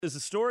There's a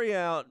story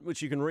out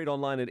which you can read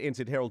online at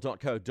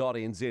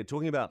nzherald.co.nz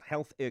talking about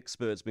health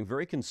experts being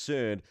very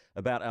concerned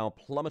about our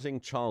plummeting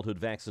childhood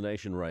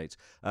vaccination rates,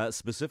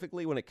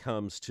 specifically when it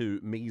comes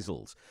to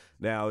measles.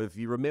 Now, if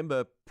you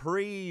remember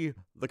pre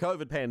the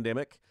COVID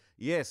pandemic,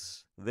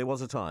 yes, there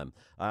was a time.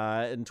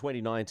 In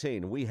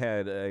 2019, we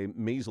had a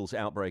measles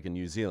outbreak in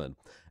New Zealand,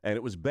 and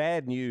it was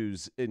bad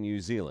news in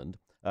New Zealand.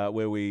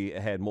 Where we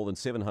had more than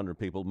 700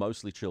 people,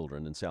 mostly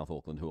children, in South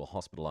Auckland who were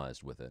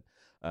hospitalised with it,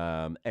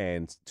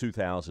 and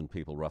 2,000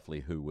 people roughly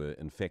who were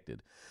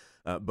infected.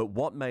 But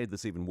what made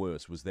this even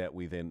worse was that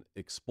we then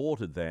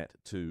exported that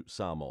to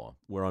Samoa,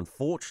 where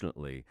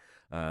unfortunately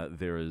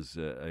there is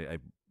a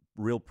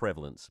real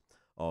prevalence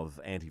of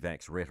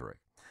anti-vax rhetoric,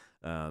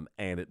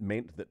 and it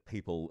meant that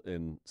people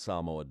in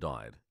Samoa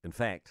died. In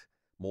fact,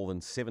 more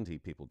than 70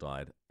 people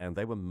died, and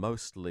they were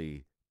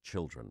mostly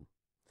children.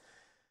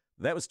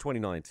 That was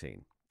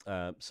 2019.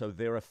 So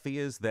there are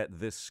fears that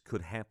this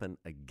could happen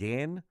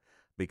again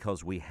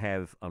because we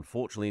have,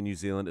 unfortunately, in New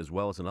Zealand as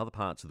well as in other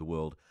parts of the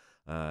world,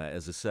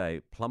 as I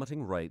say,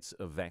 plummeting rates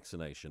of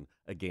vaccination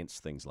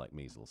against things like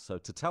measles. So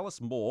to tell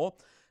us more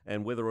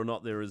and whether or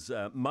not there is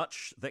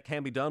much that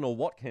can be done or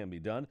what can be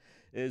done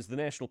is the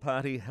National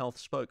Party Health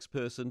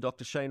spokesperson,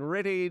 Dr. Shane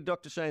Reti.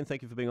 Dr. Shane,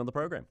 thank you for being on the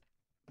program.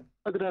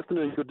 Good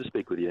afternoon. Good to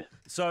speak with you.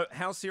 So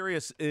how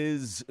serious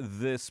is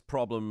this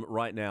problem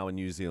right now in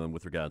New Zealand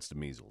with regards to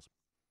measles?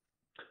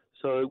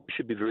 So we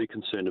should be very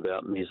concerned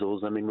about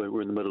measles. I mean,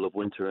 we're in the middle of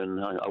winter,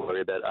 and I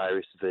worry about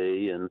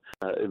RSV and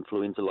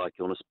influenza-like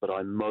illness, but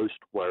I most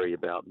worry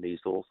about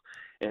measles.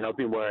 And I've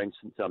been worrying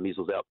since our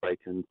measles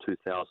outbreak in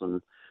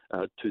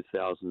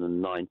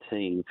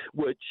 2019,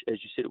 which,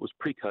 as you said, it was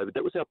pre-COVID.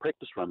 That was our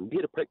practice run. We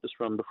had a practice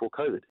run before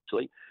COVID,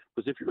 actually,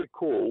 because if you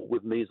recall,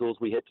 with measles,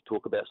 we had to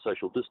talk about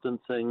social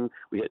distancing.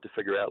 We had to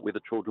figure out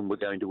whether children were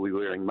going to be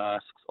wearing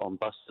masks on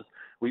buses.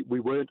 We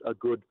weren't a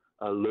good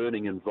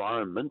learning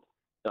environment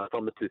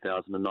from the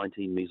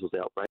 2019 measles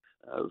outbreak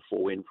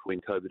for when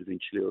COVID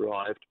eventually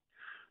arrived.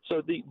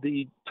 So the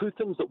two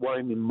things that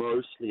worry me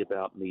mostly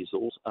about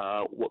measles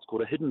are what's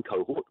called a hidden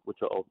cohort,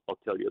 which I'll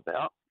tell you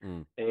about,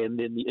 and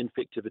then the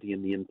infectivity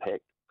and the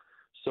impact.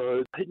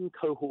 So the hidden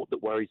cohort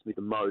that worries me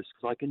the most,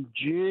 because I can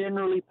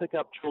generally pick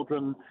up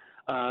children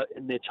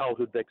in their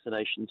childhood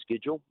vaccination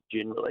schedule,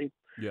 generally.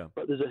 Yeah.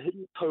 But there's a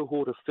hidden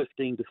cohort of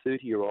 15 to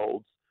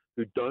 30-year-olds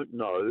who don't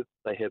know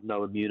they have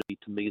no immunity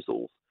to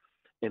measles.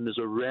 And there's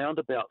around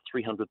about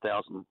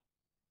 300,000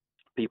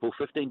 people,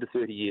 15 to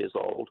 30 years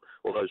old,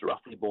 or those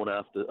roughly born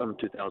after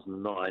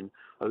 2009,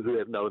 who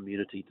have no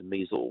immunity to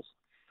measles.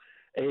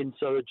 And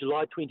so in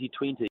July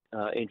 2020,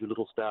 Andrew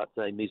Little starts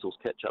a measles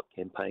catch-up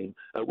campaign,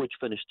 which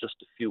finished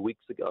just a few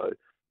weeks ago.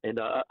 And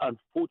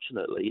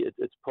unfortunately,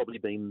 it's probably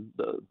been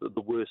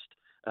the worst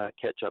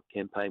catch-up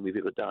campaign we've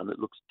ever done. It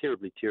looks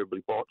terribly,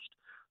 terribly botched.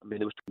 I mean,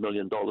 there was $2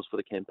 million for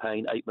the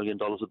campaign, $8 million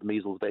of the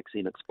measles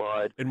vaccine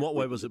expired. In what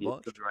way was it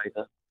botched?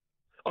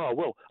 Oh,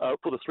 well,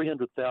 for the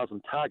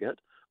 300,000 target,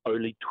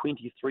 only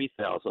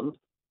 23,000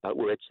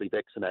 were actually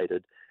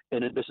vaccinated.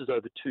 And this is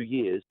over 2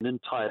 years. In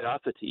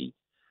Tairāwhiti,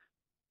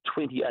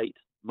 28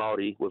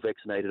 Māori were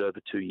vaccinated over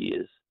 2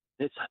 years.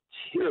 That's a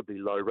terribly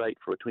low rate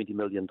for a $20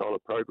 million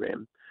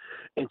program.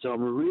 And so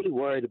I'm really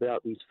worried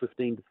about these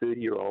 15 to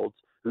 30-year-olds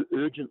who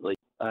urgently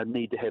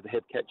need to have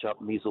catch-up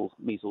measles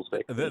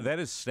vaccine. That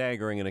is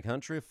staggering in a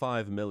country of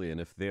 5 million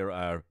if there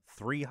are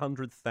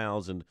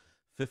 300,000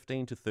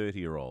 15 to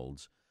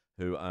 30-year-olds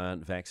who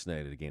aren't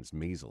vaccinated against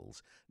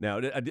measles. Now,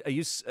 are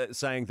you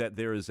saying that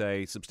there is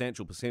a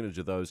substantial percentage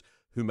of those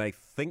who may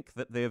think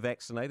that they're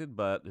vaccinated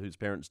but whose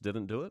parents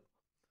didn't do it?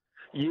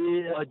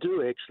 Yeah, I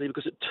do actually,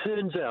 because it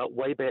turns out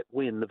way back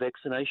when the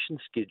vaccination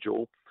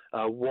schedule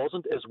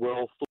wasn't as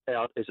well thought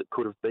out as it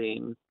could have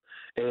been.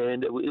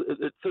 And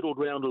it fiddled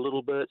around a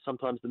little bit.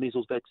 Sometimes the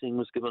measles vaccine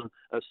was given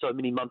so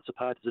many months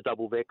apart as a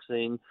double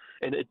vaccine.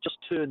 And it just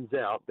turns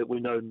out that we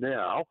know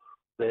now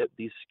that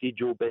the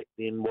schedule back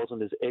then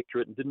wasn't as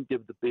accurate and didn't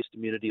give the best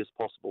immunity as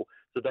possible.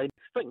 So they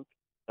think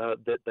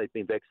that they've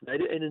been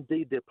vaccinated, and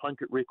indeed their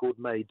Plunkett record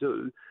may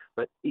do,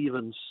 but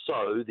even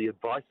so, the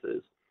advice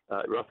is,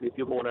 roughly, if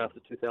you're born after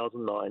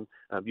 2009,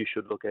 you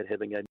should look at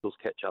having a measles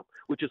catch-up,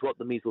 which is what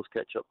the measles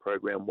catch-up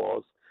program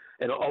was.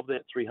 And of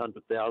that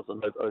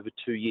 300,000 over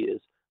 2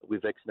 years,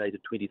 we've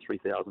vaccinated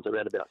 23,000, so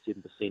around about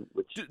 7%.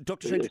 Which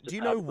Dr. Shane, do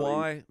you know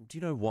why? Do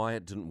you know why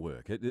it didn't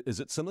work? Is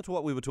it similar to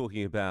what we were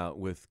talking about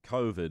with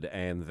COVID,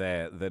 and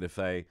that if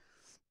a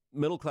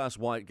middle-class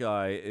white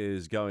guy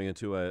is going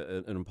into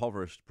an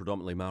impoverished,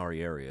 predominantly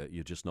Maori area,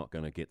 you're just not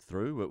going to get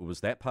through?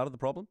 Was that part of the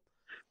problem?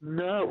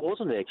 No, it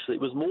wasn't actually.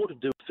 It was more to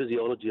do with the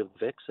physiology of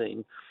the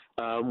vaccine.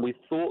 We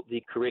thought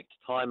the correct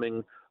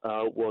timing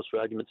was,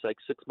 for argument's sake,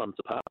 6 months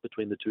apart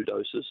between the two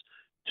doses.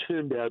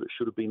 Turned out it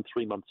should have been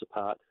 3 months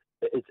apart.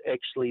 It's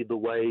actually the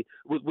way,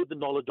 with the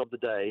knowledge of the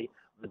day,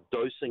 the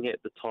dosing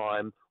at the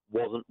time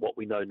wasn't what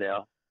we know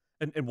now.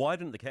 And why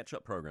didn't the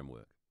catch-up program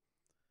work?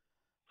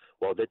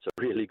 Well, that's a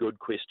really good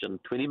question.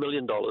 $20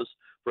 million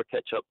for a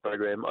catch-up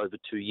program over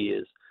 2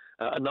 years.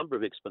 A number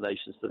of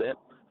explanations to that.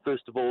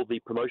 First of all, the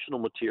promotional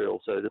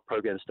material. So the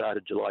program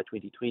started July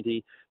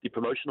 2020. The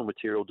promotional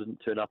material didn't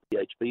turn up at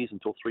the HBs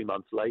until 3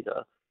 months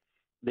later.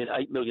 Then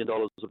 $8 million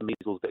of the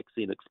measles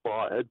vaccine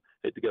expired,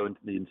 had to go into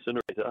the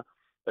incinerator.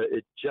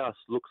 It just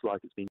looks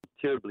like it's been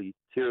terribly,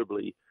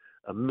 terribly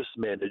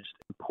mismanaged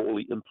and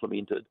poorly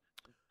implemented.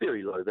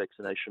 Very low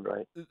vaccination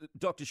rate.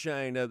 Dr.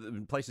 Shane,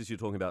 in places you're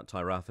talking about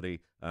Tairāwhiti,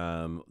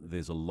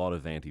 there's a lot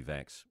of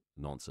anti-vax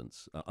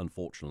nonsense,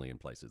 unfortunately, in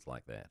places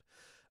like that.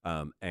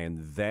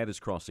 And that is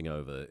crossing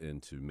over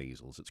into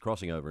measles. It's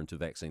crossing over into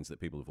vaccines that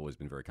people have always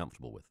been very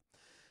comfortable with.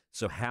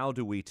 So how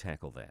do we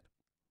tackle that?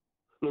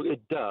 Look,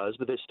 it does,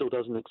 but that still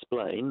doesn't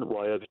explain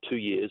why over 2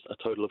 years a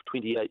total of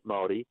 28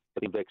 Māori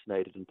have been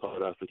vaccinated in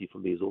Tairāwhiti for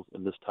measles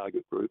in this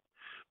target group.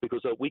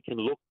 Because we can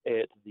look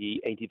at the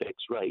anti-vax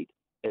rate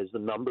as the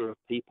number of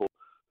people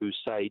who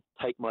say,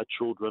 take my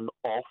children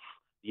off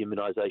the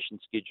immunisation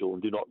schedule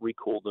and do not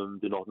recall them,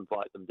 do not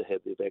invite them to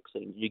have their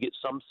vaccine. You get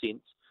some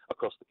sense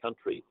across the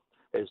country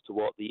as to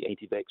what the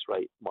anti-vax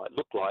rate might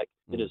look like,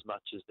 in as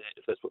much as that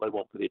if that's what they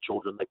want for their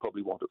children, they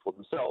probably want it for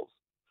themselves.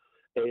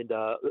 And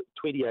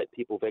 28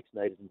 people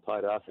vaccinated in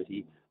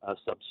Tairāwhiti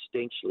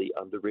substantially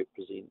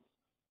underrepresents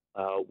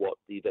what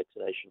the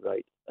vaccination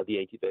rate, the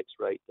anti-vax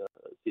rate says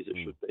it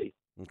should be.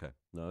 Okay.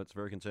 No, it's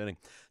very concerning.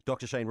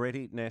 Dr. Shane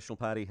Reti, National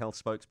Party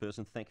Health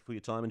Spokesperson, thank you for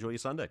your time. Enjoy your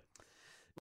Sunday.